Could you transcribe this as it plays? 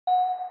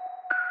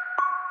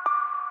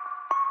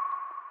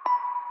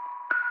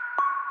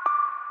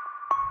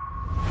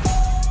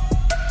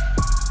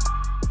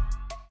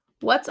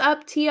What's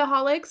up,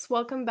 Teaholics?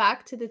 Welcome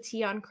back to the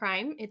Tea on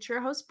Crime. It's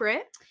your host,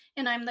 Britt.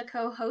 And I'm the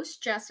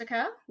co-host,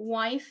 Jessica,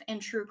 wife and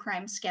true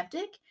crime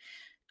skeptic.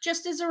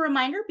 Just as a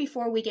reminder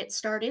before we get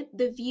started,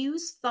 the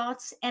views,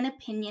 thoughts, and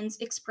opinions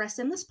expressed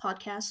in this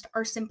podcast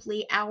are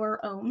simply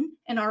our own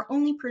and are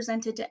only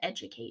presented to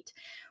educate.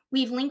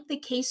 We've linked the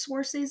case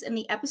sources in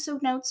the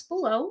episode notes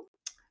below.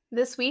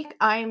 This week,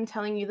 I'm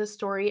telling you the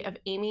story of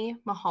Amy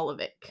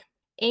Mihaljevic.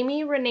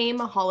 Amy Renee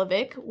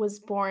Mihaljevic was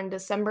born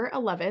December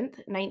 11th,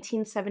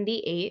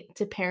 1978,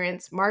 to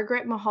parents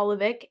Margaret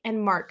Mihaljevic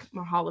and Mark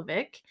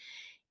Mihaljevic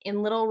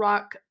in Little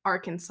Rock,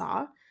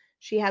 Arkansas.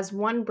 She has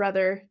one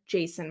brother,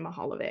 Jason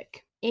Mihaljevic.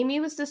 Amy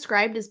was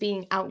described as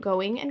being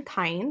outgoing and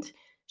kind.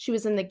 She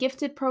was in the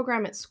gifted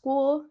program at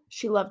school.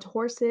 She loved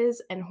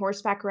horses and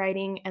horseback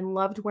riding and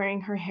loved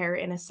wearing her hair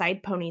in a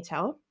side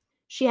ponytail.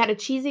 She had a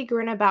cheesy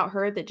grin about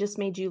her that just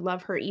made you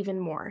love her even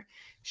more.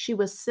 She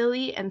was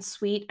silly and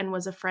sweet and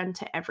was a friend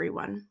to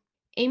everyone.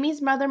 Amy's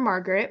mother,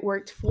 Margaret,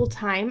 worked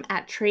full-time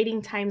at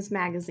Trading Times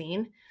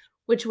magazine,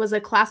 which was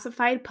a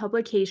classified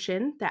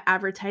publication that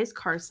advertised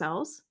car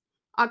sales.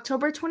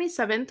 October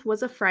 27th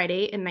was a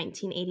Friday in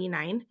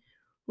 1989.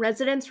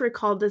 Residents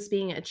recalled this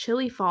being a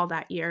chilly fall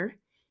that year.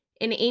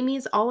 In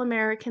Amy's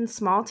all-American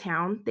small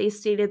town, they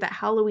stated that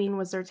Halloween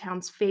was their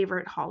town's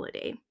favorite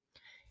holiday.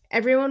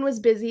 Everyone was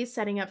busy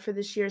setting up for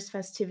this year's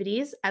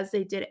festivities, as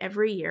they did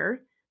every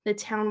year. The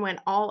town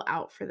went all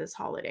out for this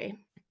holiday.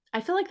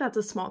 I feel like that's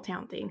a small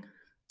town thing.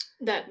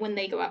 That when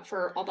they go out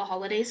for all the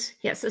holidays?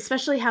 Yes,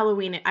 especially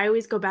Halloween. I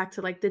always go back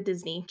to like the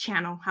Disney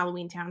Channel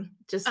Halloween Town.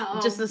 Just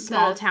the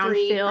small town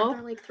feel. Aren't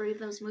there like 3 of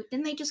those movies?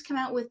 Didn't they just come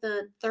out with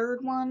the third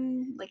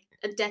one like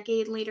a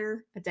decade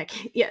later? A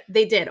decade. Yeah,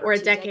 they did. Or a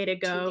decade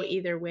ago, 2 days.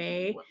 either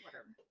way. Whatever.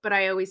 But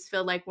I always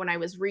feel like when I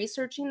was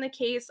researching the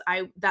case,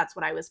 that's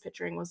what I was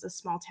picturing was a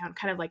small town,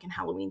 kind of like in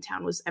Halloween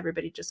Town, was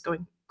everybody just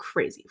going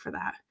crazy for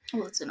that.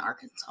 Well, it's in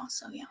Arkansas,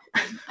 so yeah,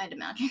 I'd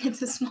imagine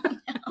it's a small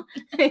town.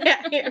 Yeah,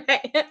 you're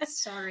right.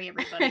 Sorry,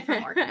 everybody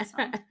from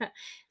Arkansas.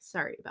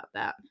 Sorry about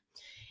that.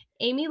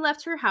 Amy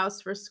left her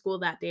house for school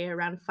that day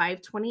around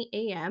 5:20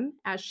 a.m.,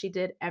 as she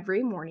did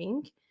every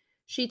morning.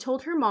 She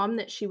told her mom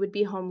that she would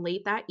be home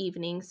late that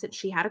evening since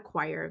she had a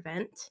choir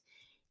event.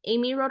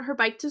 Amy rode her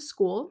bike to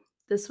school.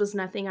 This was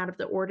nothing out of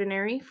the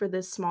ordinary for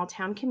this small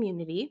town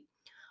community.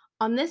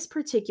 On this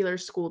particular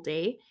school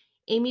day,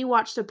 Amy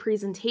watched a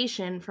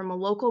presentation from a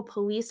local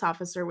police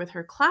officer with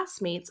her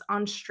classmates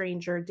on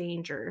stranger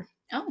danger.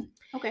 Oh,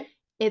 okay.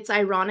 It's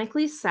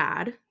ironically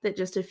sad that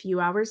just a few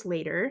hours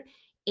later,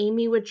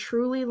 Amy would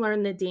truly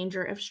learn the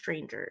danger of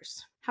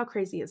strangers. How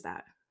crazy is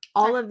that?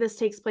 All of this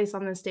takes place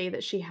on this day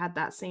that she had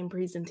that same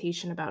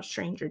presentation about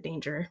stranger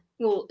danger.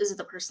 Well, is it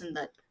the person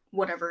that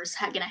whatever's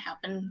going to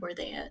happen, were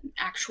they an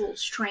actual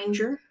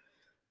stranger?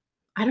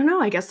 I don't know.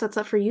 I guess that's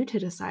up for you to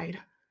decide.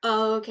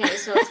 Oh, okay.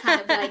 So it's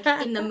kind of like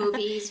in the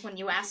movies when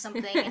you ask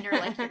something and you're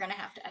like, you're going to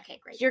have to, okay,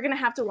 great. You're going to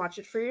have to watch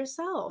it for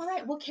yourself. All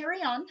right, we'll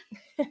carry on.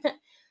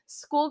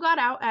 School got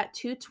out at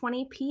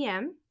 2:20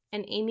 p.m.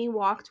 and Amy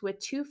walked with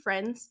 2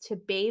 friends to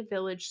Bay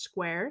Village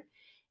Square.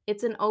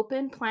 It's an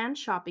open plan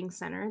shopping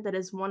center that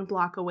is 1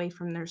 block away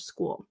from their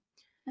school.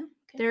 Okay.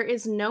 There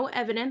is no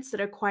evidence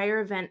that a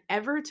choir event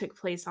ever took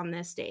place on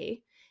this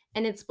day,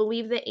 and it's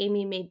believed that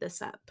Amy made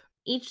this up.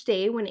 Each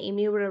day when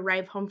Amy would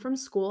arrive home from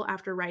school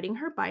after riding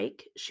her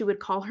bike, she would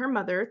call her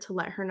mother to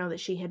let her know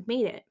that she had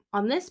made it.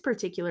 On this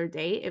particular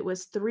day, it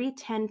was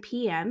 3:10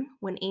 p.m.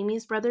 when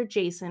Amy's brother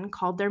Jason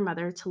called their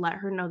mother to let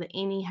her know that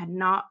Amy had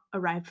not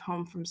arrived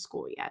home from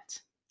school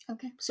yet.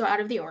 Okay, so out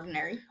of the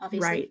ordinary,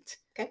 obviously. Right.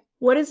 Okay.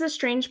 What is the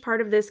strange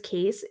part of this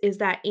case is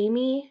that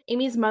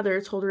Amy's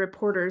mother told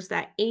reporters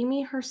that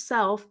Amy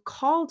herself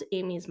called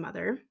Amy's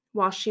mother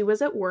while she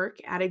was at work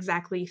at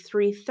exactly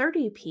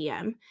 3:30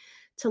 p.m.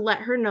 to let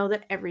her know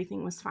that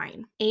everything was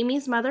fine.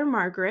 Amy's mother,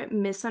 Margaret,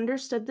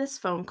 misunderstood this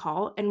phone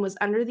call and was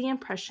under the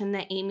impression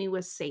that Amy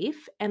was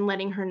safe and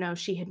letting her know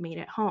she had made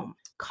it home.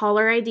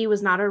 Caller ID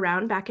was not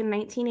around back in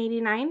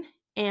 1989,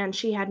 and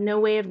she had no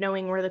way of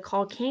knowing where the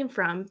call came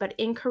from, but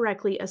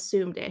incorrectly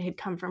assumed it had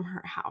come from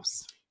her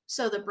house.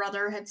 So the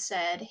brother had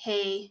said,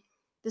 hey,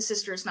 the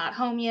sister's not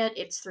home yet,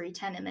 it's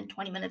 3:10, and then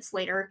 20 minutes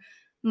later,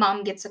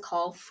 mom gets a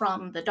call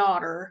from the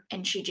daughter,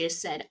 and she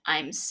just said,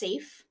 I'm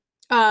safe.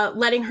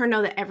 Letting her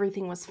know that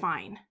everything was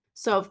fine.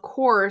 So, of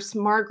course,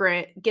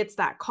 Margaret gets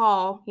that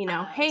call,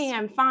 hey,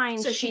 I'm fine.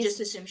 So she just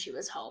assumed she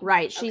was home.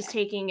 Right. She's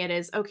taking it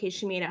as, okay,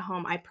 she made it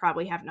home. I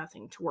probably have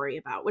nothing to worry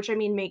about, which,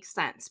 makes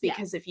sense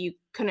because if you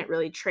couldn't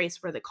really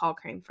trace where the call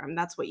came from,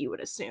 that's what you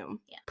would assume.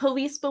 Yeah.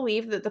 Police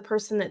believe that the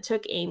person that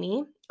took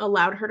Amy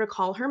allowed her to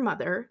call her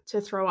mother to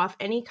throw off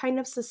any kind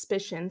of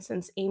suspicion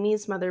since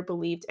Amy's mother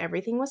believed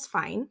everything was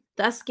fine,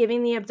 thus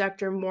giving the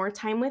abductor more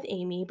time with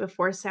Amy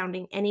before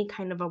sounding any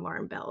kind of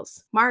alarm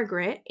bells.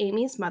 Margaret,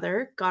 Amy's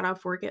mother, got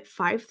off work at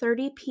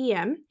 5:30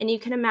 p.m., and you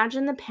can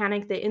imagine the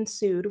panic that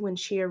ensued when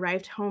she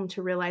arrived home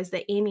to realize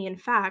that Amy, in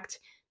fact,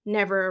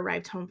 never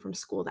arrived home from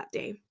school that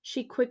day.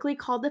 She quickly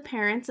called the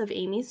parents of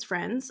Amy's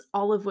friends,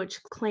 all of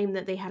which claimed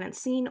that they hadn't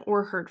seen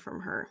or heard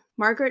from her.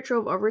 Margaret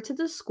drove over to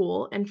the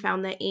school and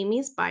found that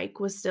Amy's bike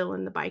was still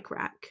in the bike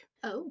rack.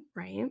 Oh.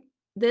 Right?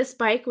 This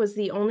bike was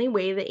the only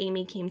way that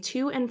Amy came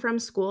to and from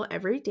school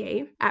every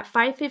day. At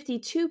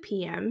 5:52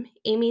 p.m.,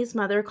 Amy's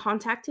mother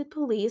contacted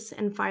police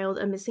and filed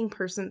a missing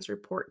persons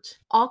report.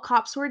 All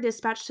cops were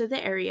dispatched to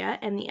the area,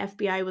 and the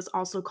FBI was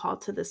also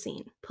called to the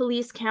scene.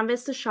 Police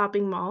canvassed the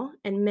shopping mall,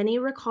 and many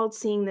recalled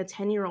seeing the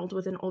 10-year-old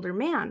with an older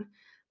man,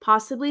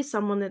 possibly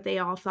someone that they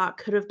all thought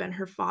could have been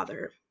her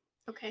father.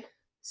 Okay.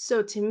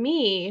 So to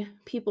me,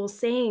 people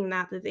saying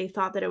that they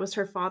thought that it was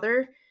her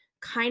father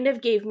kind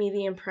of gave me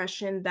the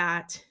impression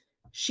that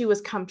she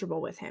was comfortable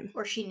with him.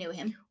 Or she knew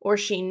him. Or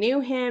she knew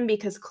him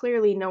because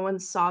clearly no one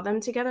saw them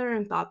together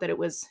and thought that it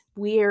was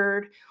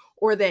weird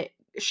or that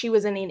she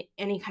was in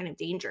any kind of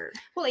danger.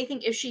 Well, I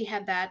think if she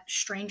had that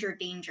stranger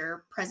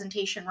danger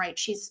presentation, right?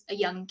 She's a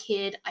young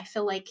kid. I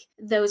feel like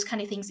those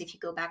kind of things, if you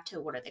go back to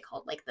what are they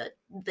called? Like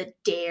the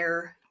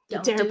DARE.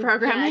 DARE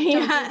program.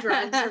 Don't do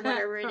drugs or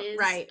whatever it is.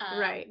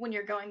 Right. When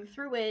you're going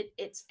through it,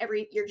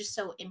 you're just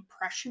so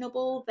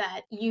impressionable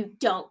that you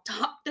don't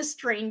talk to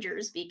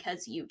strangers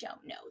because you don't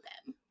know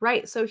them.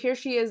 Right. So here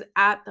she is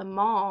at the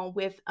mall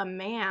with a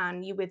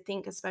man. You would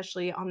think,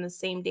 especially on the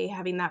same day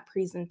having that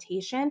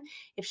presentation,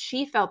 if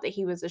she felt that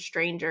he was a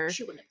stranger,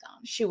 she wouldn't have gone.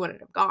 She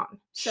wouldn't have gone.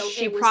 So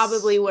she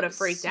probably would have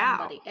freaked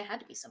out. It had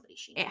to be somebody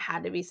she knew. It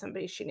had to be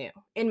somebody she knew,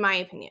 in my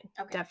opinion.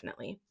 Okay.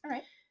 Definitely. All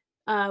right.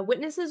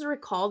 Witnesses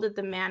recalled that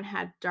the man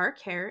had dark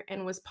hair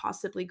and was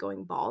possibly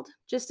going bald.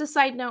 Just a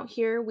side note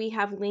here, we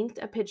have linked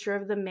a picture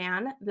of the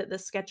man that the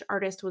sketch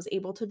artist was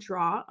able to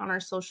draw on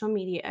our social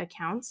media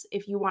accounts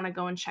if you want to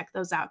go and check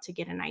those out to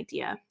get an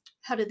idea.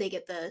 How did they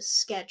get the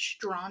sketch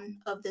drawn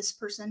of this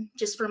person?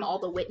 Just from all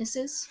the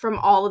witnesses? From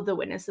all of the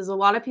witnesses. A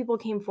lot of people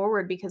came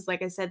forward because,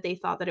 like I said, they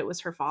thought that it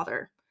was her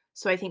father.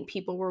 So I think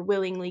people were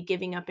willingly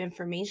giving up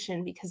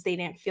information because they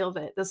didn't feel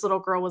that this little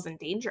girl was in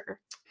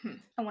danger.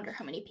 I wonder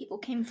how many people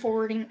came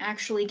forward and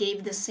actually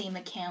gave the same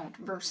account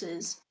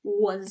versus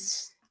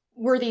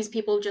were these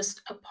people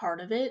just a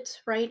part of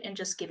it, right? And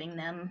just giving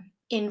them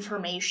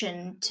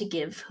information to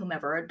give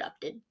whomever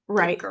abducted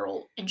the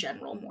girl in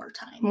general more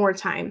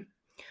time.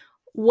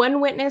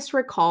 One witness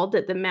recalled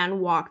that the man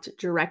walked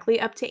directly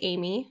up to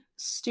Amy,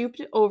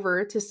 stooped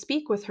over to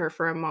speak with her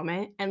for a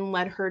moment, and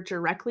led her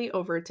directly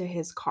over to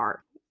his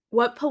car.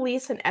 What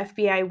police and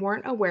FBI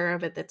weren't aware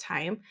of at the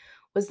time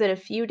was that a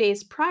few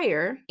days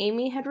prior,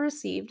 Amy had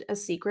received a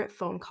secret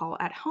phone call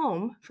at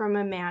home from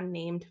a man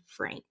named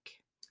Frank.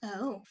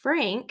 Oh.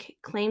 Frank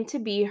claimed to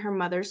be her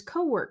mother's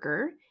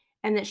coworker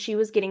and that she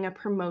was getting a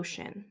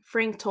promotion.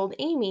 Frank told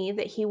Amy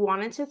that he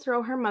wanted to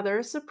throw her mother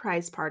a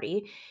surprise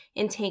party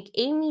and take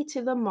Amy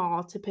to the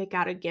mall to pick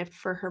out a gift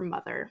for her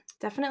mother.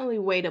 Definitely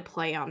way to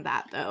play on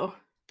that, though.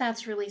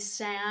 That's really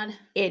sad.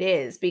 It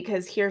is,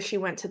 because here she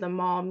went to the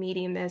mall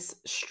meeting this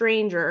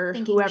stranger,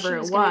 thinking whoever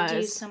it was.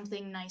 Do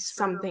something nice for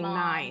something her mom.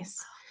 Nice.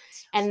 Oh,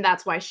 so and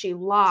that's why she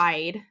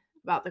lied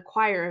about the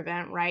choir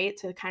event, right?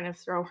 To kind of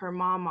throw her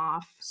mom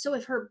off. So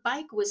if her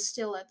bike was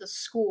still at the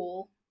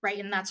school, right,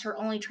 and that's her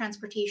only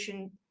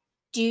transportation,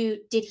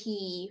 did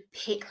he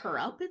pick her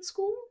up at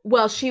school?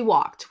 Well, she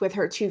walked with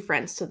her two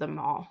friends to the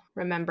mall,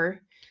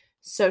 remember?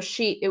 So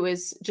it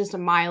was just a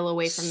mile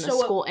away from the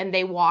school, and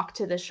they walked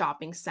to the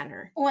shopping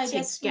center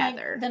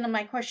together. Then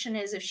my question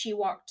is, if she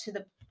walked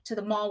to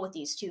the mall with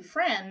these two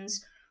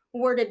friends,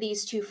 where did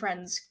these two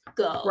friends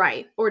go?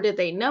 Right. Or did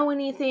they know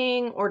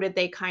anything? Or did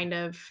they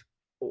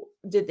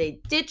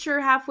ditch her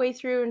halfway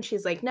through? And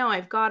she's like, no,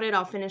 I've got it.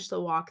 I'll finish the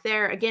walk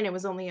there. Again, it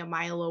was only a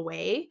mile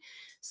away.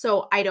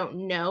 So I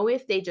don't know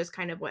if they just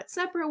kind of went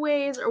separate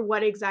ways or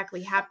what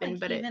exactly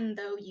happened. But I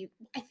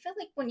feel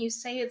like when you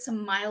say it's a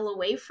mile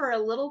away for a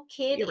little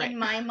kid, in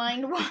my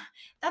mind,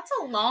 that's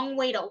a long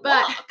way to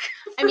walk.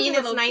 I mean,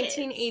 it's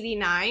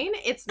 1989.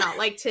 It's not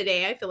like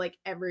today. I feel like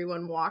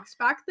everyone walked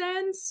back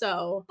then.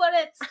 So,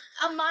 but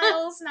a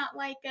mile's not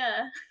like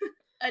a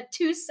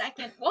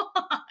 2-second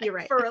walk. You're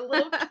right. For a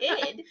little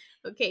kid.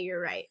 Okay,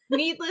 you're right.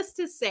 Needless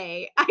to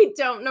say, I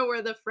don't know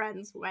where the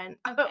friends went.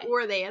 Okay.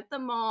 Were they at the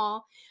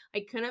mall?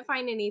 I couldn't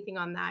find anything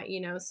on that,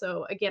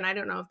 So again, I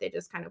don't know if they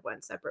just kind of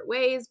went separate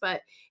ways,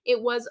 but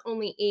it was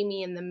only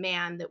Amy and the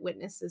man that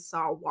witnesses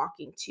saw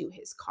walking to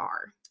his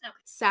car. Okay.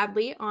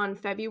 Sadly, on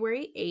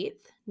February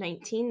 8th,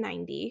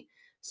 1990,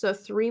 so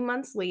 3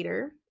 months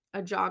later,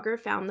 a jogger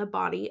found the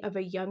body of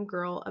a young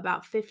girl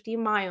about 50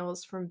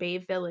 miles from Bay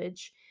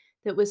Village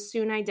that was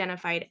soon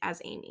identified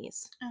as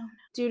Amy's. Oh.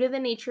 Due to the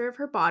nature of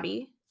her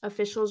body,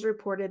 officials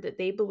reported that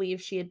they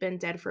believed she had been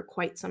dead for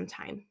quite some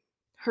time.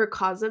 Her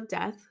cause of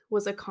death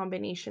was a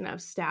combination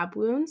of stab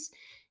wounds,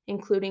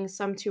 including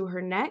some to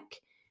her neck,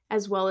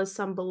 as well as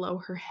some below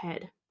her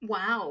head.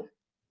 Wow.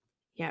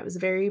 Yeah, it was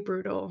very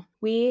brutal.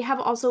 We have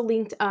also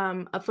linked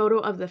a photo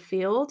of the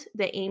field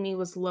that Amy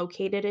was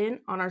located in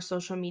on our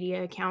social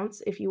media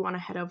accounts if you want to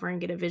head over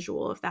and get a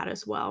visual of that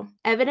as well.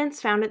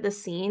 Evidence found at the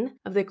scene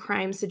of the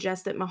crime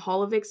suggests that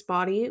Mihaljevics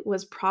body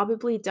was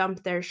probably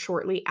dumped there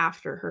shortly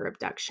after her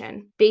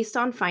abduction. Based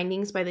on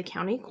findings by the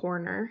county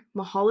coroner,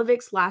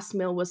 Mihaljevics' last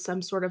meal was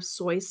some sort of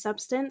soy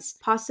substance,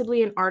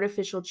 possibly an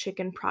artificial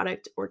chicken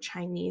product or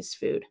Chinese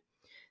food.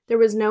 There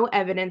was no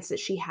evidence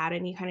that she had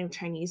any kind of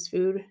Chinese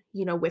food,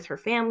 with her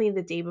family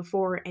the day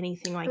before or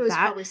anything It like was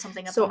that. probably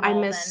something at the So I'm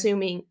mall then.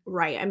 assuming,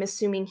 right, I'm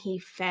assuming he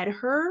fed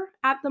her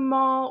at the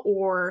mall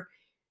or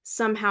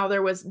somehow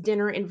there was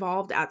dinner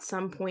involved at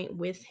some point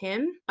with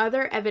him.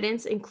 Other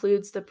evidence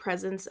includes the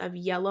presence of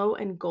yellow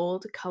and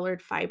gold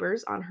colored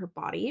fibers on her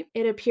body.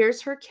 It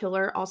appears her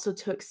killer also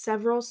took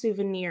several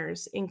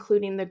souvenirs,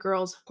 including the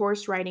girl's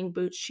horse riding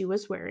boots she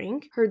was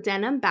wearing, her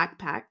denim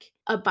backpack,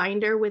 a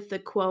binder with the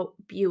quote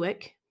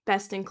Buick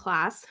best in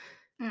class,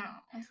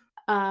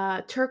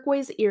 Oh.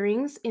 turquoise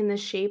earrings in the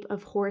shape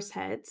of horse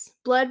heads.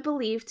 Blood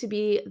believed to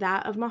be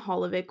that of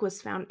Mihaljevic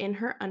was found in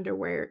her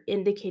underwear,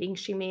 indicating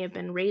she may have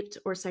been raped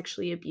or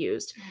sexually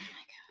abused. Oh my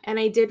god. And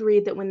I did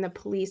read that when the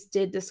police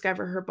did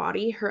discover her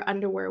body, her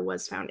underwear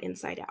was found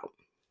inside out,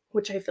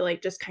 which I feel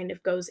like just kind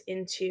of goes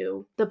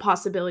into the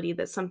possibility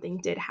that something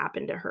did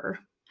happen to her.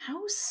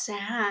 How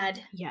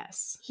sad.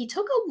 Yes. He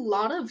took a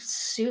lot of He did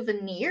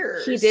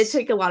souvenirs.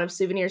 take a lot of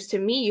souvenirs. To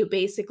me, you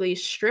basically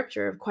stripped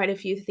her of quite a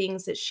few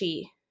things that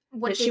she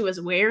What was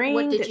what wearing,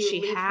 did that you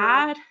she leave her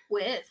had.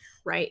 with?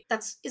 Right.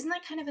 Isn't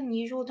that kind of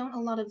unusual? Don't a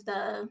lot of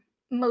the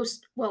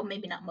most, well,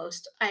 maybe not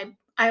most. I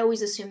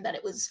always assumed that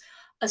it was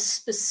a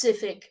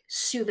specific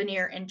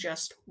souvenir and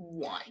just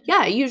one.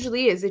 Yeah, it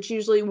usually is. It's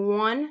usually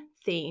one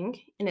thing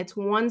and it's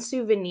one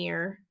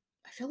souvenir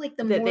I feel like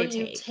the that more they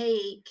you take.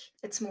 take,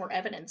 it's more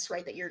evidence,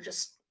 right, that you're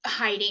just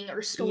hiding or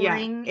Yeah,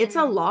 storing. it's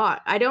a And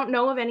lot. I don't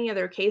know of any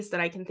other case that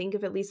I can think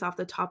of, at least off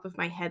the top of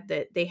my head,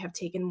 that they have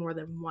taken more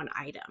than one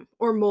item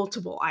or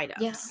multiple yeah,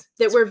 items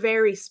that were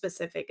very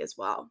specific as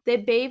well. The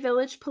Bay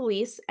Village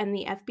Police and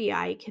the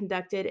FBI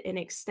conducted an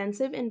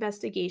extensive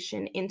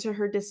investigation into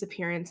her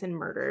disappearance and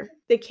murder.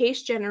 The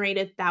case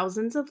generated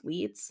thousands of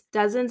leads.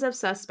 Dozens of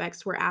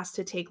suspects were asked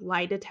to take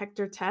lie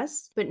detector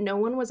tests, but no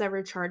one was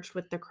ever charged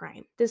with the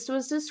crime. This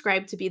was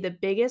described to be the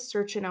biggest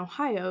search in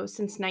Ohio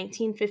since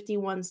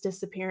 1951's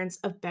disappearance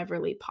of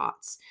Beverly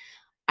Potts.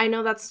 I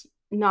know that's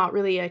not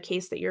really a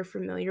case that you're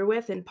familiar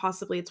with, and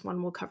possibly it's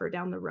one we'll cover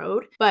down the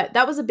road, but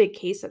that was a big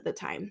case at the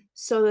time.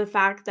 So the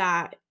fact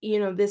that,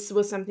 this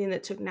was something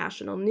that took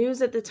national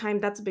news at the time,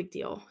 that's a big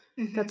deal.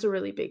 Mhm. That's a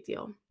really big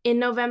deal. In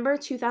November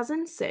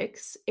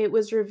 2006, it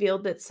was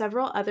revealed that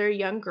several other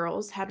young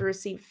girls had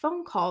received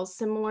phone calls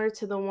similar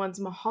to the ones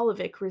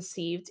Mihaljevic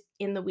received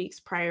in the weeks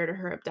prior to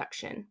her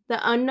abduction. The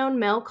unknown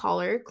male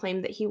caller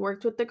claimed that he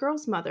worked with the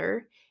girl's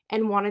mother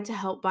and wanted to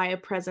help buy a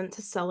present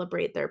to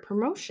celebrate their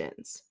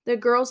promotions. The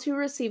girls who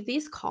received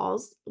these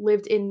calls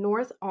lived in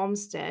North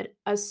Olmsted,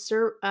 a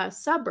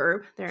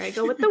suburb, there I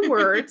go with the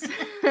words,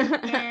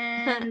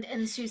 And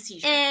ensue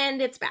seizure.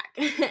 and it's back,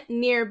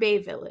 near Bay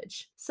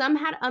Village. Some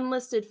had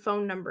unlisted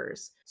phone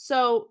numbers.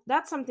 So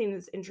that's something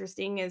that's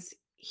interesting is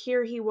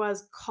here he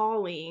was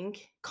calling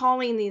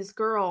these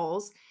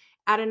girls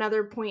at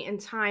another point in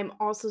time,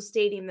 also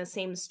stating the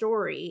same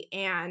story.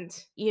 And,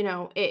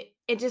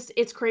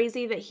 it's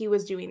crazy that he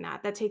was doing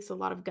that. That takes a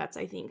lot of guts,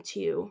 I think,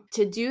 to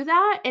do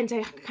that and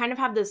to kind of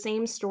have the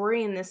same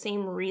story and the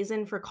same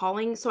reason for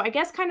calling. So I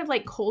guess kind of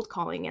like cold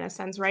calling in a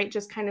sense, right?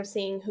 Just kind of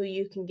seeing who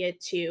you can get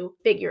to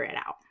figure it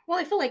out. Well,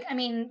 I feel like,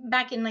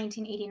 back in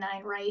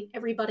 1989, right?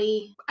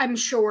 Everybody, I'm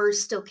sure,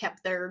 still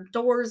kept their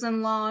doors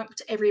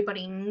unlocked.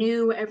 Everybody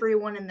knew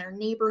everyone in their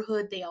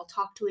neighborhood. They all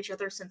talked to each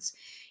other since,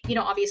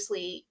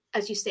 obviously,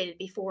 as you stated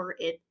before,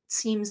 it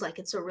seems like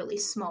it's a really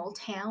small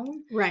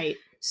town. Right.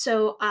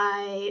 So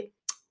I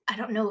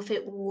don't know if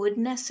it would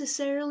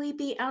necessarily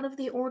be out of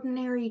the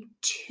ordinary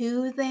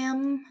to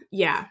them.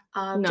 Yeah.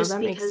 No, Just that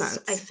makes because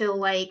I sense. feel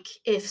like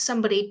if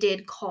somebody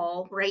did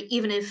call, right,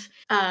 even if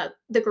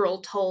the girl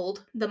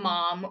told the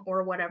mom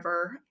or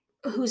whatever,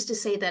 who's to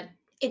say that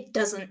it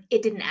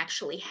didn't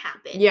actually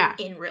happen Yeah.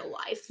 in real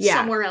life Yeah.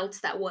 somewhere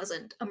else that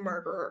wasn't a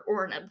murderer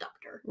or an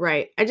abductor?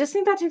 Right. I just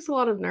think that takes a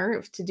lot of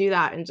nerve to do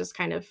that and just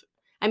kind of,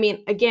 I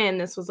mean, again,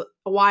 this was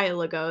a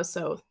while ago,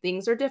 so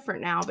things are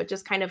different now, but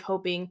just kind of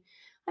hoping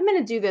I'm going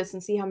to do this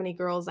and see how many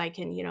girls I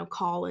can,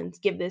 call and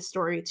give this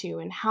story to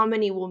and how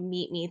many will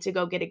meet me to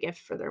go get a gift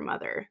for their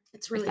mother,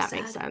 It's if really that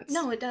makes sad. sense.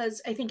 No, it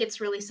does. I think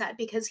it's really sad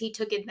because he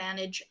took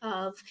advantage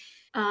of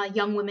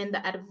young women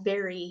that at a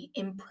very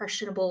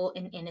impressionable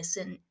and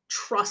innocent,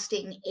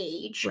 trusting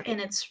age, Right.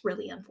 and it's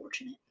really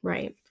unfortunate.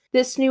 Right.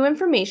 This new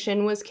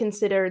information was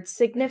considered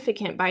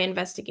significant by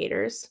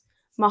investigators.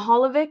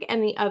 Mihaljevic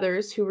and the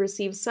others who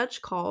received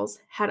such calls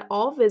had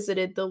all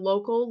visited the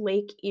local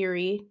Lake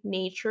Erie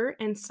Nature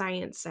and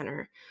Science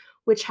Center,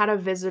 which had a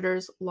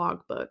visitor's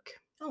logbook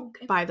Oh,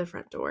 okay. by the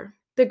front door.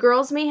 The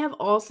girls may have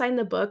all signed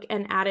the book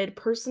and added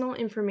personal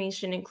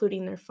information,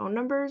 including their phone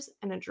numbers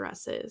and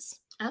addresses.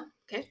 Oh,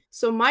 okay.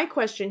 So my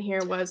question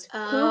here was, who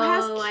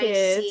has Oh, I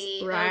kids,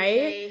 see. right?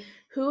 Okay.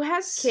 Who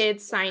has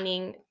kids Yeah.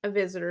 signing a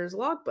visitor's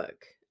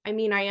logbook? I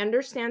mean, I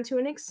understand to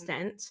an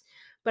extent,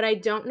 but I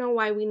don't know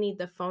why we need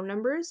the phone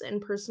numbers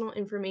and personal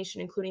information,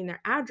 including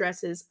their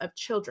addresses, of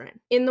children.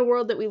 In the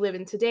world that we live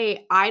in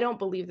today, I don't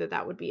believe that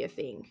that would be a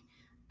thing.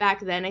 Back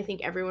then, I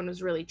think everyone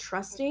was really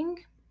trusting.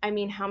 I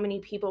mean, how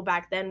many people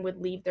back then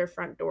would leave their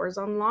front doors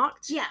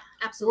unlocked? Yeah,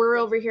 We're absolutely.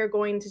 over here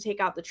going to take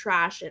out the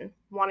trash and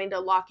wanting to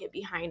lock it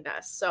behind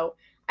us. So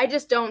I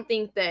just don't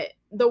think that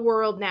the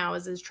world now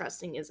is as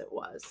trusting as it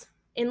was.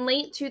 In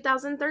late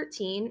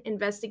 2013,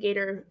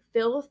 investigator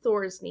Phil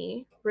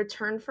Thorsney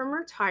returned from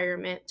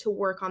retirement to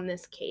work on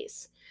this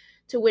case,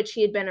 to which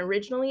he had been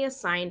originally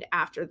assigned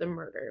after the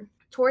murder.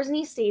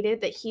 Thorsney stated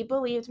that he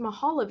believed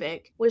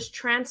Mihaljevic was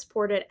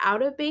transported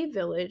out of Bay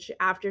Village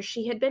after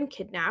she had been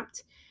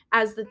kidnapped,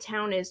 as the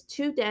town is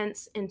too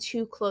dense and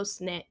too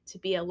close-knit to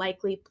be a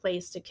likely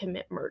place to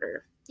commit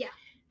murder. Yeah.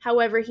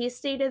 However, he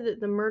stated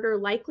that the murder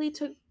likely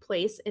took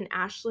place in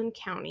Ashland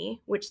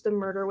County, which the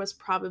murder was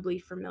probably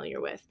familiar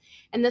with.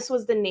 And this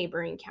was the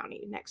neighboring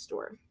county next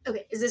door.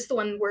 Okay. Is this the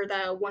one where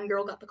the one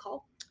girl got the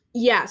call?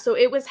 Yeah, so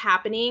it was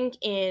happening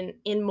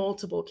in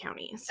multiple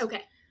counties.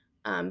 Okay.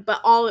 But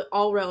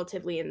all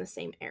relatively in the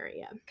same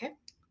area. Okay.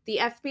 The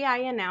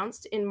FBI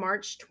announced in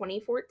March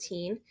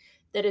 2014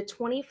 that a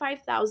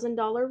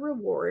 $25,000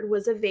 reward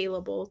was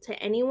available to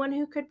anyone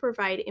who could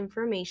provide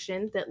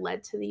information that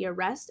led to the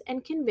arrest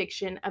and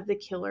conviction of the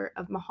killer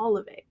of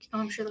Mihaljevic. Oh,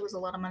 I'm sure there was a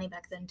lot of money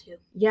back then too.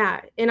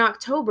 Yeah, in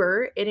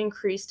October, it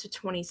increased to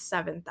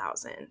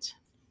 $27,000.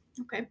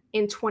 Okay.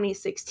 In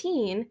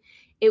 2016,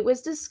 it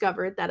was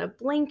discovered that a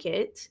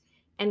blanket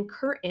and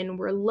curtain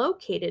were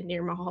located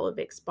near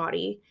Mihaljevic's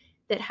body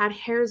that had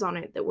hairs on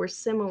it that were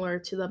similar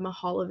to the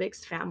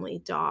Mihaljevic's family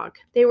dog.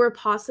 They were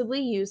possibly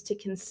used to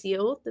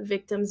conceal the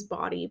victim's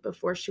body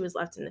before she was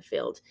left in the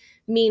field,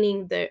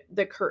 meaning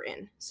the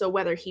curtain. So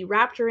whether he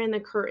wrapped her in the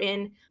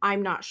curtain,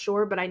 I'm not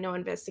sure, but I know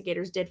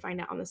investigators did find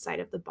it on the side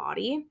of the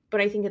body.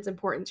 But I think it's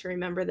important to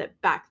remember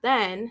that back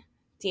then,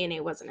 DNA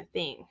wasn't a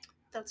thing.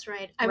 That's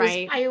right.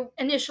 Right. I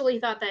initially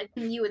thought that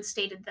you had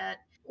stated that,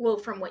 well,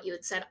 from what you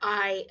had said,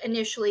 I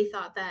initially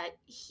thought that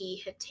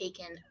he had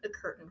taken a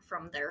curtain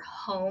from their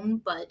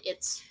home, but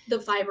it's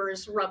the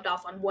fibers rubbed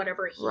off on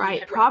whatever he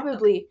Right, had wrapped.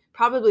 Okay.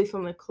 probably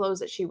from the clothes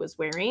that she was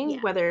wearing,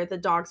 Yeah. whether the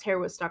dog's hair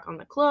was stuck on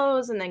the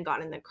clothes and then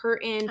got in the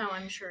curtain. Oh,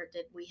 I'm sure it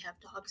did. We have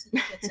dogs and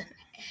kids and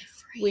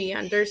everything. We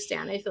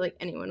understand. I feel like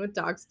anyone with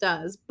dogs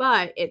does,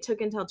 but it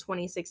took until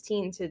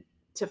 2016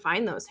 to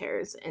find those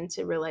hairs and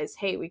to realize,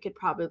 hey, we could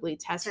probably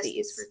test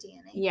these for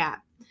DNA. Yeah.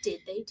 Did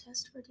they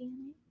test for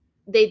DNA?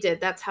 They did.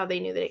 That's how they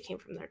knew that it came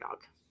from their dog.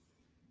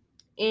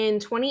 In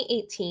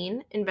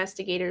 2018,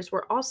 investigators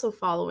were also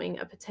following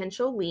a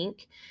potential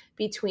link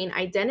between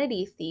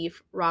identity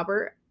thief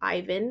Robert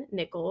Ivan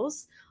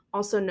Nichols,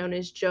 also known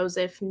as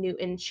Joseph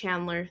Newton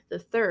Chandler III.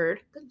 Good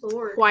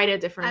Lord. Quite a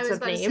difference of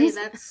names. I was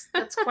about to say,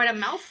 that's quite a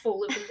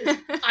mouthful of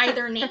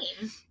either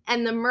name.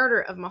 And the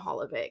murder of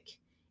Mihaljevic.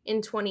 In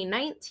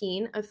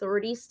 2019,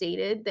 authorities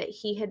stated that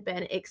he had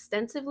been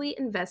extensively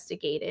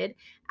investigated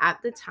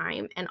at the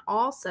time, and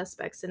all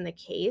suspects in the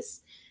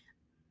case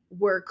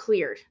were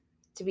cleared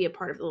to be a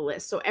part of the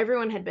list. So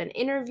everyone had been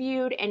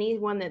interviewed.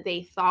 Anyone that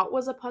they thought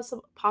was a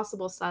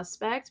possible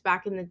suspect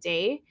back in the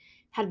day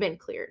had been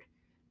cleared.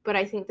 But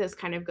I think this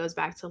kind of goes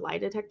back to lie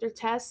detector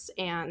tests,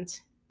 and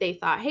they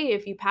thought, hey,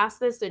 if you pass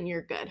this, then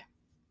you're good.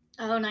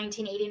 Oh,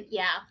 1980.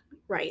 Yeah.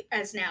 Right.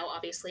 As now,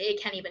 obviously,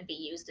 it can't even be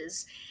used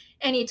as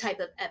any type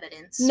of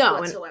evidence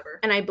whatsoever.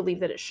 And I believe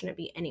that it shouldn't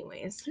be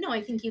anyways. No,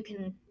 I think you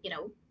can,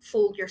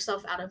 fool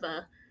yourself out of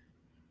a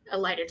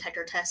lie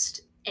detector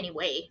test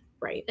anyway.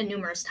 Right. In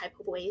numerous type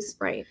of ways.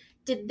 Right.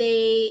 Did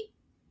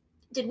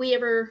we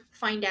ever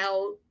find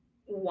out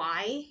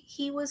why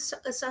he was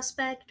a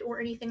suspect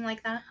or anything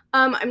like that?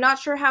 I'm not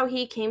sure how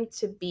he came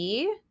to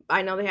be.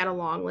 I know they had a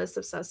long list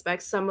of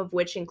suspects, some of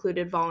which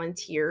included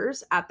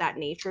volunteers at that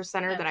nature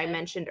center that I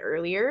mentioned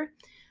earlier.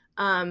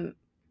 But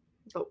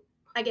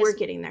I guess we're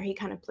getting there. He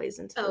kind of plays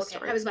into the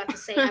story. I was about to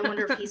say, I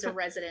wonder if he's a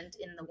resident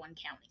in the one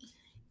county.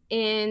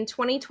 In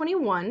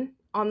 2021,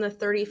 on the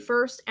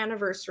 31st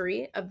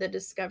anniversary of the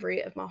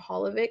discovery of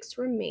Mihaljevic's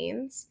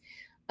remains,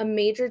 a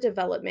major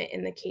development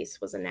in the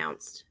case was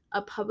announced.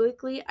 A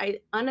publicly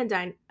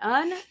unidentified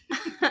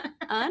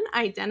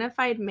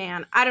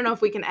man, I don't know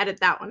if we can edit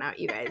that one out,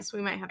 you guys.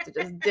 We might have to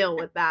just deal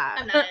with that.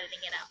 I'm not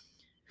editing it out.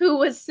 Who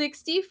was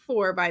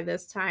 64 by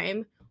this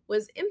time,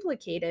 was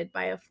implicated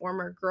by a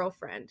former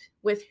girlfriend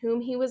with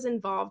whom he was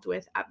involved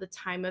with at the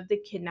time of the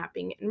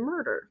kidnapping and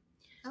murder.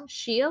 Oh.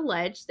 She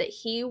alleged that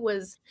he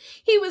was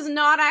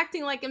not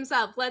acting like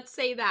himself, let's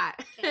say that,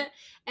 okay.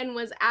 And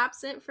was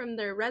absent from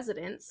their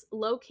residence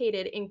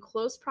located in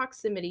close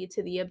proximity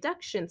to the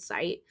abduction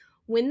site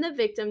when the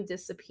victim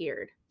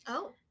disappeared.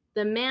 Oh.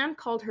 The man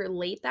called her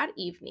late that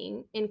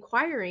evening,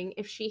 inquiring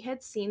if she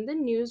had seen the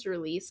news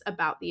release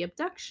about the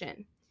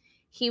abduction.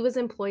 He was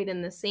employed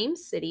in the same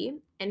city,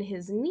 and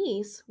his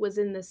niece was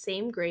in the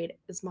same grade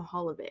as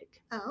Mihaljevic.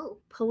 Oh,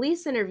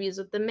 Police interviews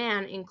with the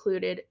man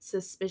included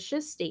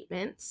suspicious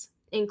statements,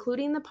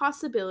 including the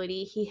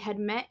possibility he had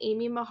met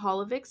Amy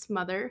Mihaljevic's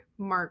mother,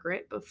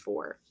 Margaret,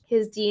 before.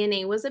 His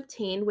DNA was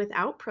obtained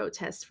without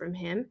protest from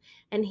him,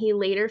 and he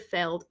later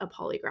failed a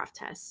polygraph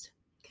test.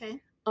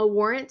 okay. A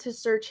warrant to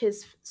search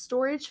his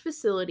storage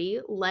facility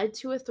led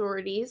to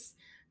authorities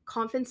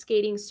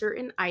confiscating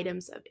certain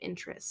items of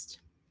interest.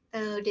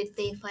 Oh, did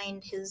they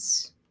find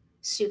his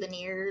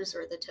souvenirs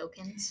or the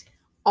tokens?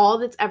 All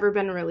that's ever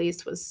been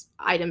released was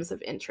items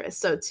of interest.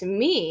 So to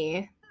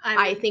me,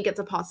 I think it's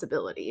a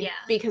possibility. Yeah.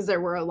 Because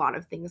there were a lot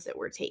of things that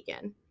were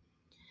taken.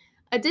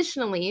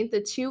 Additionally, the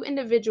two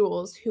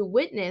individuals who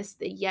witnessed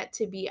the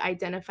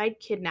yet-to-be-identified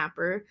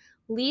kidnapper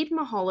lead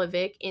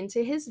Mihaljevic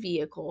into his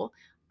vehicle,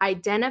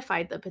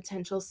 identified the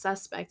potential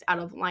suspect out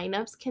of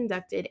lineups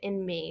conducted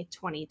in May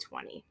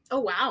 2020.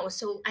 Oh, wow.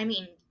 So, I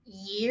mean,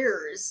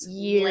 years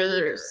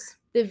later.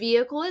 The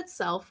vehicle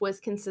itself was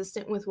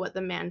consistent with what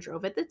the man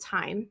drove at the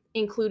time,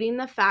 including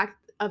the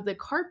fact of the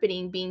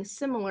carpeting being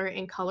similar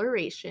in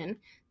coloration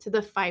to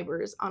the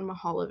fibers on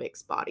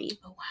Mihaljevic's body.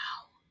 Oh,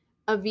 wow.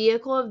 A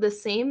vehicle of the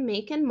same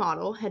make and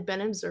model had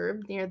been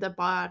observed near the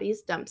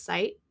body's dump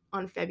site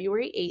on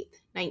February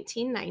 8th,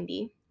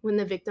 1990, when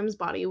the victim's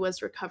body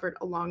was recovered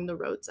along the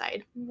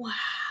roadside. Wow.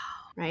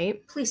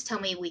 Right? Please tell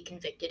me we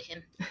convicted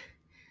him.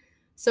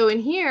 So in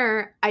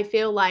here, I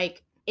feel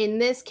like in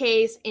this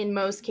case, in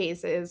most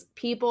cases,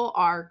 people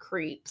are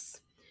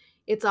creeps.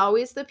 It's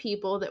always the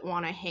people that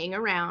want to hang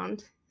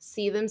around,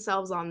 see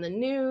themselves on the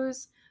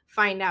news,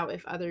 find out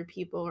if other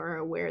people are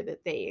aware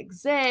that they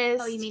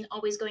exist. Oh, you mean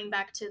always going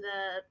back to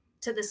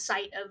the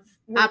site of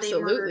where they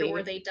murdered or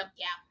where they dumped?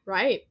 Yeah.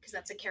 Right. Because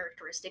that's a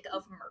characteristic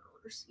of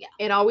murderers. Yeah.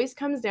 It always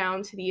comes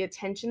down to the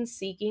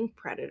attention-seeking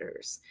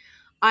predators.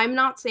 I'm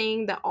not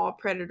saying that all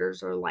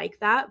predators are like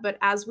that, but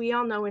as we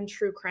all know in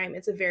true crime,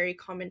 it's a very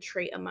common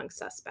trait among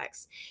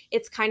suspects.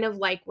 It's kind of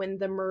like when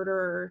the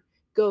murderer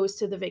goes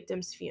to the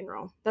victim's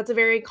funeral. That's a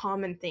very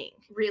common thing.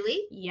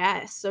 Really?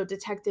 Yes. So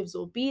detectives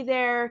will be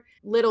there.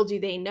 Little do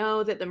they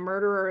know that the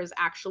murderer is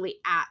actually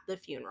at the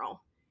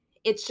funeral.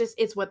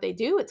 It's what they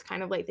do. It's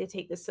kind of like they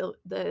take the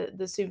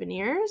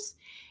souvenirs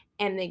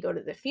and they go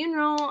to the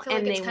funeral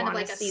and they want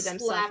to see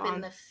themselves slap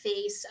in the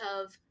face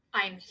of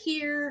I'm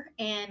here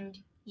and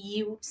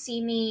you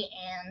see me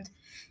and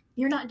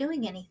you're not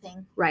doing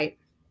anything. Right.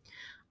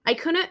 I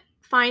couldn't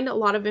find a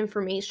lot of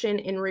information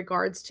in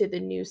regards to the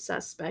new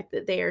suspect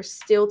that they are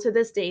still to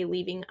this day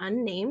leaving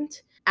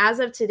unnamed. As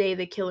of today,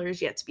 the killer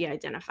is yet to be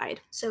identified.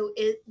 So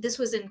this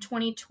was in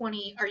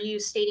 2020. Are you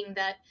stating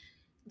that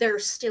they're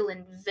still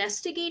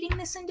investigating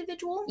this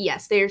individual?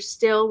 Yes, they're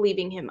still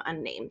leaving him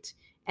unnamed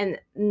and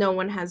no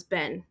one has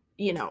been,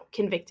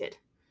 convicted.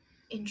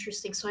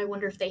 Interesting. So I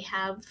wonder if they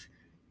have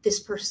this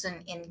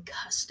person in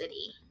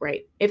custody.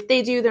 Right. If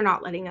they do, they're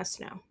not letting us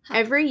know. Huh.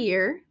 Every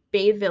year,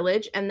 Bay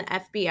Village and the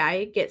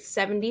FBI get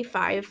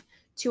 75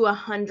 to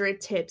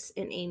 100 tips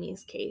in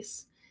Amy's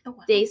case. Oh,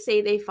 wow. They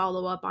say they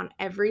follow up on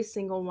every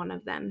single one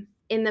of them.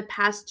 In the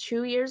past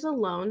 2 years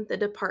alone, the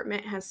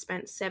department has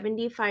spent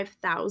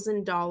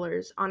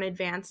 $75,000 on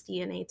advanced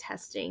DNA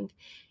testing.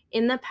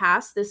 In the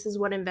past, this is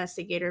what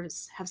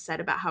investigators have said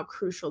about how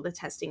crucial the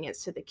testing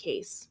is to the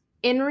case.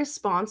 In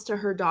response to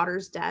her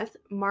daughter's death,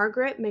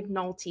 Margaret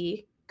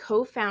McNulty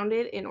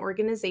co-founded an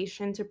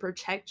organization to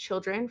protect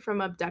children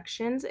from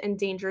abductions and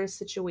dangerous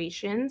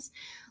situations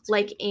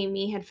like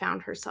Amy had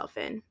found herself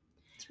in.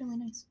 That's really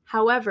nice.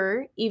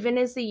 However, even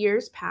as the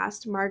years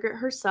passed, Margaret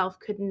herself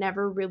could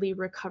never really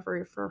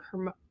recover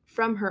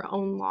from her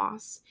own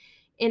loss.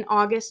 In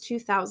August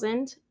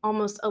 2000,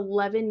 almost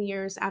 11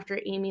 years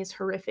after Amy's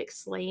horrific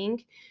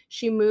slaying,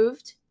 she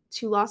moved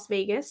to Las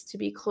Vegas to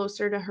be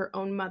closer to her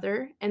own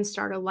mother and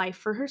start a life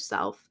for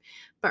herself,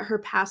 but her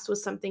past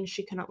was something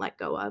she couldn't let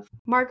go of.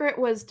 Margaret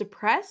was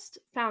depressed,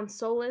 found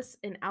solace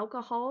in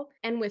alcohol,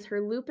 and with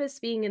her lupus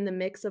being in the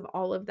mix of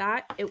all of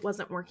that, it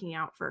wasn't working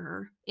out for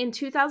her. In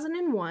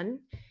 2001,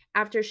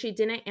 after she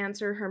didn't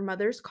answer her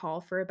mother's call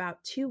for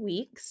about 2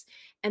 weeks,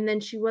 and then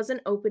she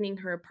wasn't opening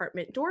her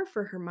apartment door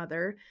for her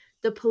mother,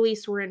 the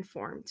police were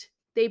informed.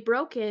 They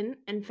broke in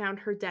and found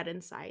her dead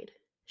inside.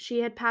 She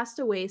had passed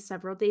away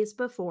several days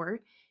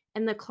before,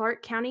 and the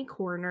Clark County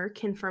coroner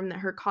confirmed that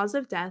her cause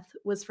of death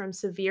was from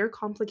severe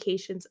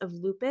complications of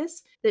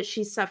lupus that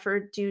she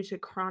suffered due to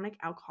chronic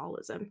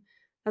alcoholism.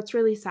 That's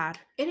really sad.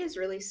 It is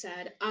really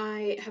sad.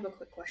 I have a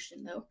quick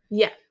question, though.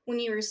 Yeah. When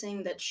you were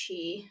saying that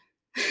she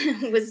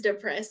was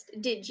depressed,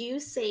 did you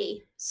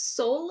say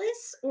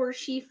solace or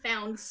she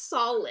found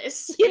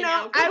solace?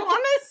 I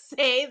want to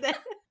say that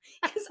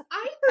because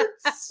I heard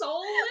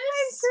solace.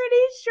 I'm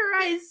pretty sure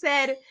I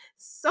said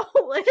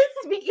solace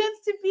because,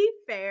 to be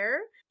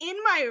fair, in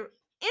my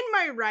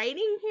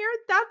writing here,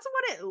 that's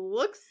what it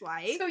looks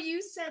like. So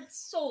you said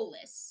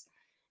solace.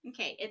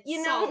 Okay, it's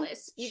You know,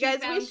 solace. you She guys,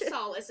 we found should,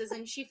 solace, as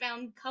in she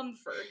found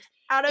comfort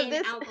out of in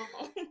this,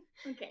 alcohol.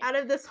 Okay. out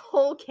of this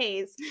whole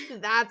case,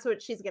 that's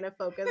what she's going to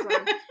focus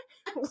on.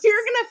 We're going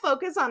to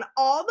focus on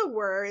all the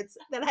words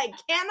that I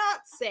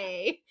cannot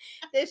say.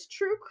 This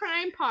true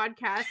crime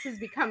podcast has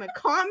become a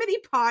comedy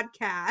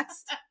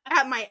podcast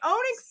at my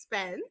own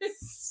expense.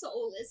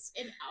 Solace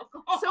in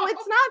alcohol. So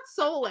it's not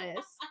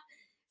soulless.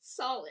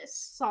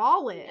 Solace.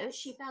 Solace. Yeah,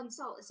 she found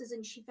solace, as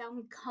in she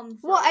found comfort.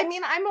 Well, I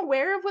mean, I'm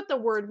aware of what the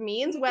word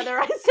means, whether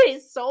I say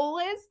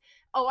soulless.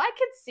 Oh, I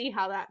could see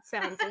how that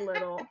sounds a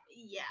little.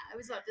 Yeah, I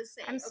was about to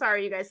say. I'm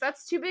sorry, you guys.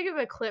 That's too big of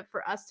a clip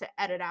for us to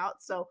edit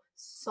out. So,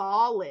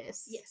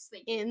 solace Yes,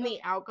 thank you. in the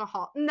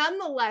alcohol.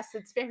 Nonetheless,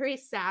 it's very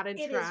sad and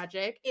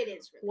tragic It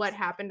is really what sad.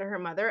 happened to her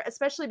mother,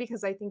 especially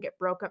because I think it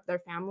broke up their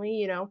family.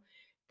 You know,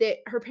 that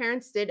her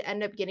parents did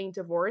end up getting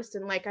divorced.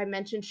 And like I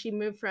mentioned, she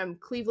moved from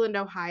Cleveland,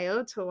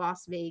 Ohio to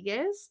Las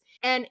Vegas.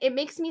 And it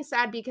makes me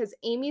sad because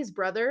Amy's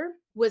brother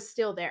was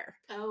still there.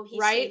 Oh, he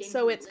right? stayed in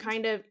So it's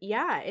Cleveland. kind of,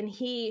 yeah, and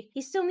he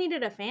still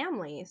needed a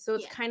family. So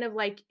it's Yeah. kind of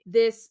like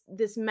this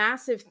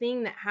massive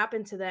thing that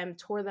happened to them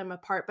tore them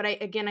apart. But I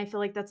feel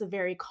like that's a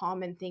very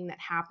common thing that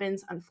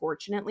happens,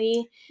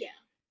 unfortunately. Yeah.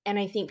 And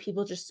I think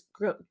people just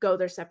go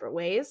their separate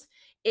ways.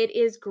 It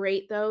is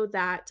great, though,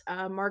 that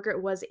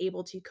Margaret was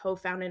able to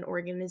co-found an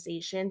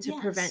organization to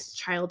prevent Yes.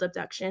 child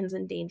abductions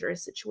and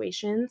dangerous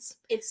situations.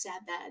 It's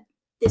sad that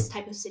this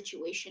type of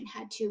situation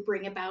had to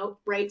bring about,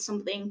 right,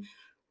 something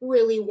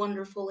really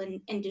wonderful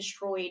and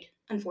destroyed,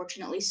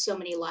 unfortunately, so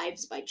many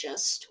lives by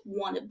just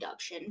one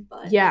abduction.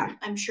 But Yeah.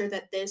 I'm sure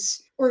that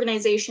this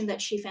organization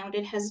that she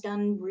founded has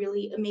done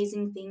really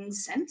amazing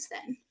things since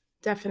then.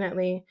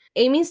 Definitely.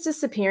 Amy's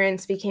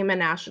disappearance became a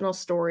national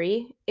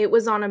story. It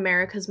was on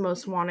America's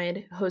Most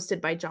Wanted,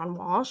 hosted by John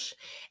Walsh.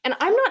 And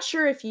I'm not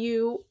sure if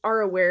you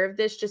are aware of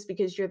this just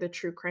because you're the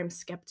true crime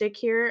skeptic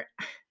here.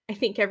 I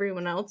think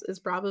everyone else is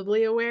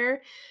probably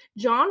aware.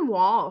 John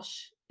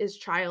Walsh's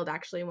child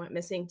actually went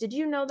missing. Did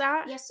you know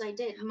that? Yes, I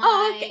did.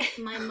 Okay.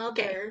 My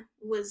mother Okay.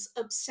 was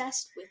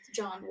obsessed with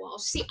John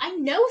Walsh. See, I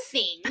know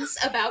things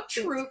about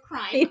true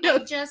crime. You know- I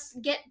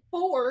just get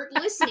bored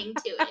listening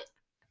to it.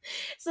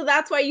 So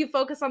that's why you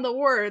focus on the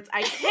words.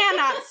 I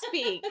cannot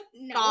speak.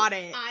 No, Got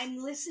it. I'm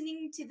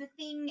listening to the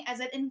thing as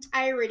an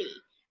entirety.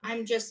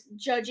 I'm just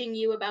judging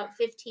you about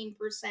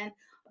 15%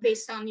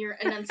 based on your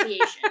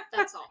enunciation.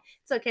 That's all.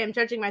 It's okay. I'm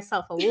judging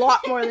myself a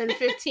lot more than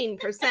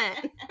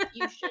 15%.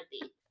 You should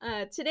be.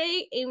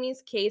 Today,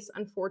 Amy's case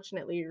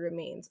unfortunately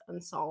remains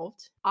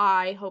unsolved.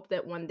 I hope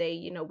that one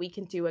day, we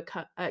can do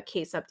a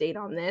case update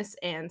on this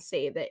and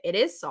say that it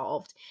is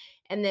solved,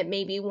 and that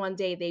maybe one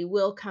day they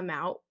will come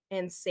out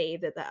and say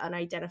that the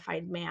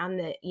unidentified man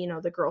that,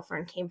 the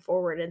girlfriend came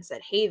forward and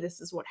said, hey, this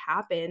is what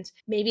happened.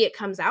 Maybe it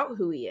comes out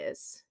who he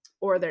is,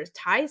 or there's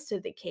ties to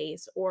the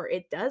case, or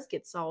it does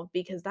get solved,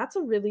 because that's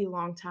a really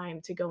long time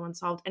to go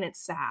unsolved, and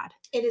it's sad.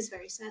 It is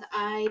very sad.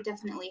 I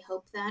definitely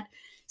hope that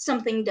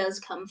something does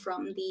come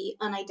from the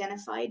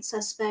unidentified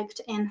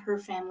suspect and her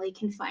family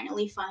can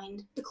finally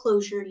find the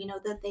closure,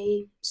 that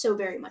they so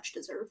very much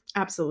deserve.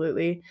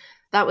 Absolutely.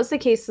 That was the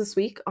case this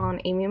week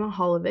on Amy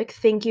Mihaljevic.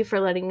 Thank you for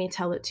letting me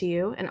tell it to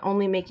you and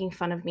only making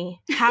fun of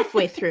me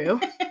halfway through.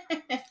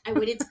 I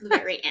waited to the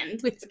very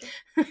end.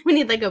 We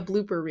need like a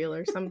blooper reel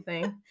or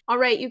something. All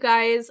right, you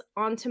guys,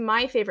 on to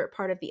my favorite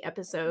part of the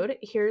episode.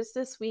 Here's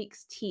this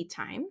week's tea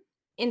time.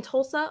 In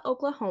Tulsa,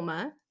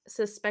 Oklahoma,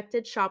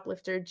 suspected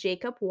shoplifter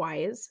Jacob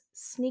Wise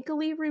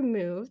sneakily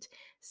removed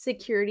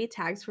security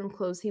tags from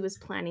clothes he was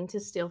planning to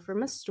steal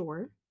from a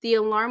store. The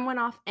alarm went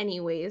off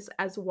anyways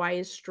as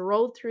Wise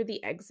strolled through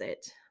the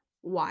exit.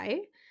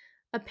 Why?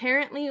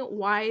 Apparently,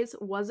 Wise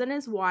wasn't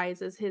as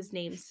wise as his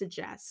name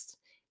suggests.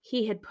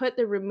 He had put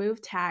the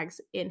removed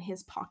tags in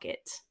his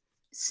pocket.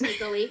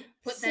 Sneakily.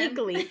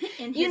 Sneakily.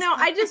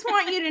 I just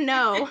want you to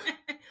know,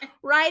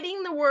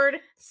 writing the word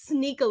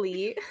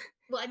sneakily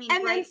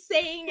then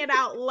saying it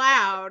out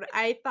loud,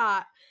 I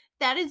thought,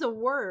 that is a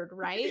word,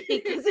 right?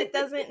 Because it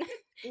doesn't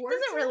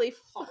really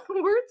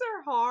words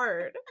are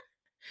hard.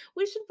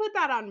 We should put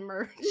that on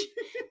merch.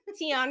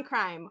 Tea on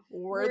crime.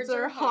 Words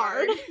are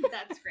hard.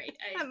 That's great.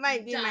 That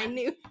might be my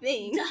new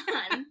thing.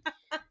 Done.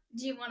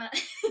 Do you want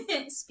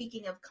to,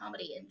 speaking of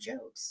comedy and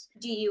jokes,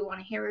 do you want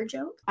to hear a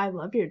joke? I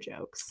love your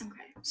jokes.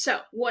 Okay. So,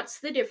 what's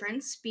the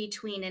difference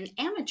between an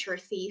amateur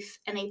thief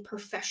and a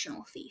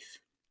professional thief?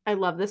 I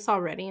love this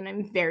already, and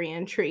I'm very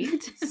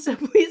intrigued. So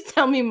please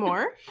tell me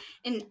more.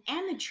 An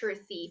amateur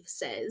thief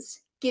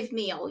says, give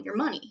me all your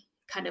money.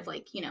 Kind of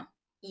like,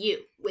 you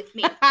with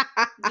me.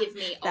 Give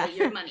me all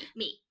your money.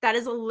 Me. That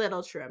is a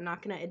little true. I'm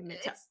not going to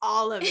admit to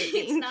all of it.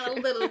 It's not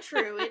a little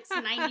true. It's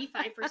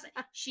 95%.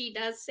 She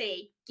does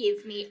say,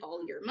 give me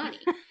all your money.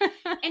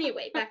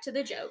 Anyway, back to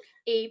the joke.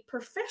 A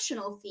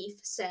professional thief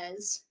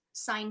says,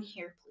 sign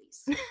here,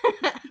 please.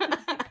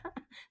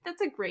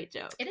 That's a great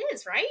joke. It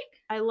is, right?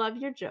 I love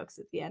your jokes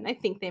at the end. I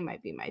think they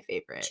might be my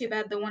favorite. Too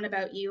bad the one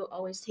about you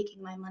always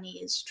taking my money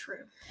is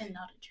true and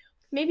not a joke.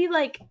 Maybe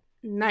like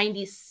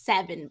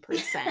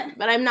 97%,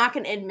 but I'm not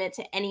going to admit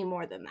to any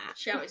more than that.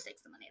 She always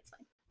takes the money. It's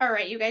fine. All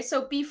right, you guys.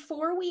 So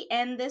before we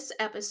end this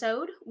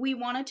episode, we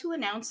wanted to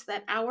announce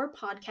that our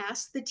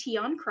podcast, The Tea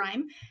on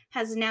Crime,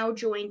 has now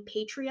joined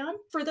Patreon.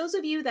 For those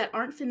of you that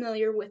aren't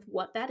familiar with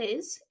what that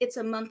is, it's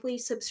a monthly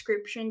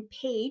subscription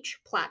page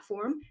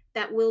platform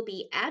that will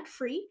be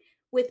ad-free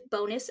with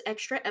bonus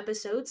extra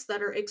episodes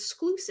that are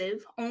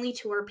exclusive only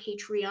to our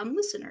Patreon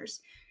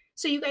listeners.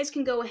 So you guys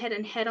can go ahead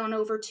and head on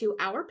over to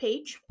our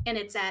page, and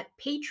it's at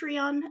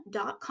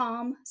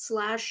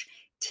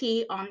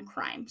patreon.com/Tea on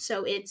Crime.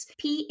 So it's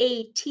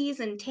PAT as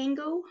in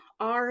Tango,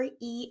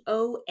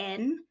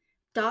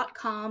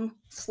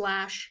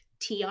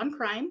 REON.com/Tea on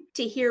Crime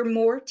to hear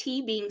more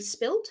tea being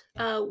spilled.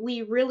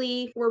 We're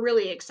really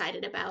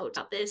excited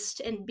about this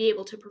and be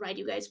able to provide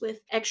you guys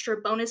with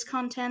extra bonus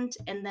content.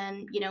 And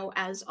then,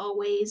 as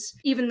always,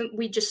 even though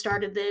we just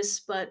started this,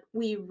 but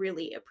we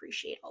really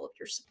appreciate all of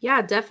your support.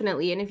 Yeah,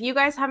 definitely. And if you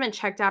guys haven't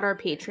checked out our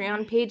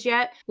Patreon page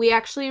yet, we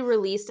actually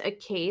released a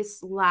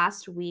case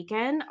last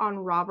weekend on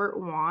Robert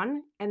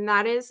Wone, and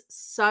it's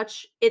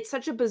such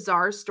a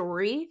bizarre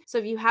story. So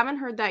if you haven't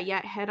heard that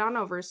yet, head on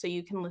over so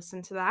you can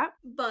listen to that.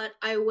 But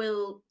I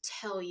will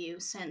tell you,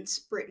 since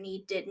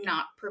Brittany did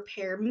not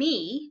prepare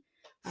me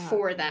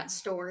for that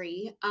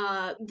story,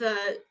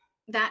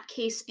 that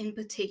case in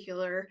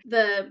particular,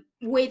 the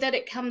way that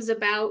it comes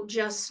about,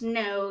 just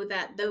know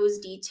that those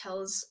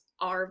details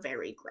are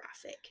very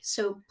graphic.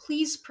 So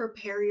please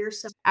prepare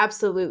yourself.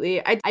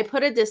 Absolutely. I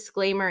put a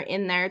disclaimer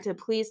in there to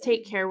please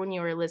take care when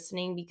you are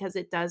listening, because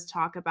it does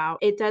talk about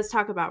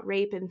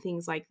rape and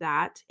things like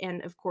that.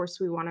 And of course,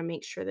 we want to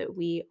make sure that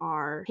we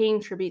are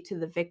paying tribute to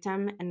the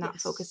victim and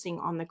not focusing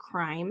on the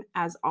crime,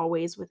 as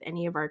always with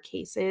any of our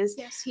cases.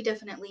 Yes, he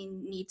definitely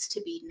needs to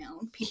be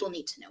known. People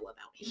need to know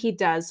about him. He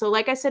does. So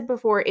like I said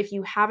before, if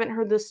you haven't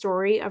heard the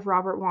story of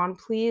Robert Wone,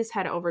 please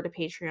head over to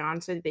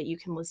Patreon so that you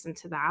can listen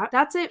to that.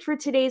 That's it for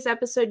today's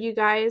episode, you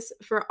guys.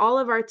 For all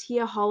of our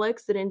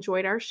Teaholics that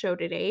enjoyed our show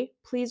today,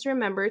 please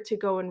remember to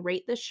go and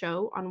rate the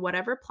show on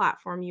whatever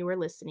platform you are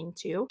listening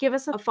to. Give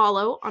us a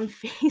follow on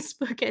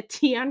Facebook at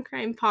Tea on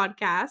Crime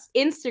Podcast,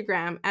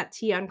 Instagram at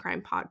Tea on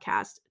Crime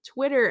Podcast,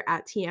 Twitter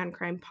at Tea on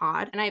Crime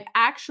Pod, and I've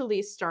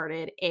actually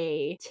started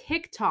a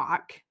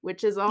TikTok,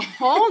 which is a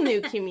whole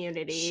new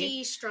community.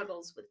 She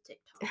struggles with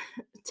TikTok.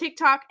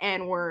 TikTok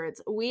and words.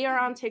 We are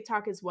on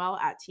TikTok as well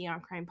at Tea on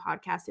Crime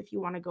Podcast if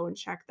you want to go and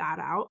check that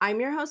out.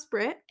 I'm your host,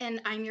 Britt.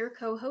 And I'm your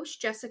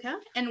co-host, Jessica.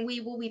 And we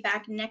will be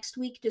back next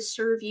week to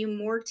serve you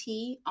more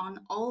tea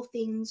on all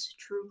things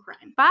true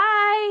crime.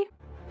 Bye!